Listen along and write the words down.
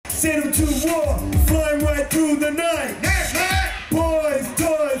Send them to war, flying right through the night. Boys,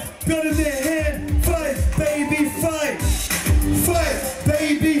 toys, gun in their hand. Fight, baby, fight. Fight,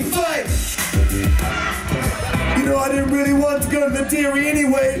 baby, fight. You know, I didn't really want to go to the dairy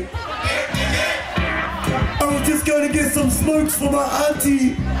anyway. I was just going to get some smokes for my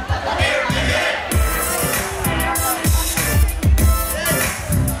auntie.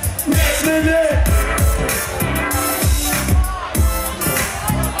 Next minute.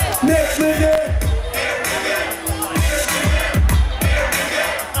 Next minute.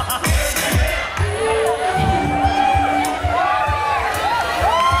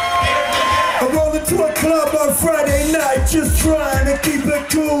 I rolled into a club on Friday night, just trying to keep it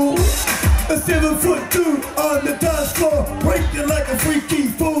cool. A 7-foot dude on the dance floor, breaking like a freaky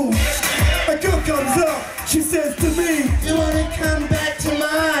fool. A girl comes up, she says to me, "You wanna come back to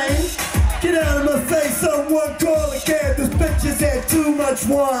mine?" Get out of my face, someone call a cab. This bitch has had too much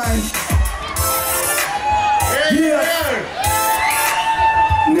wine. Yeah.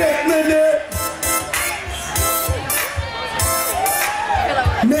 Next minute.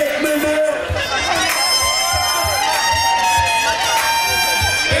 Next minute.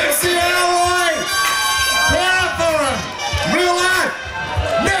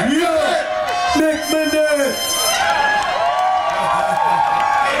 Next minute.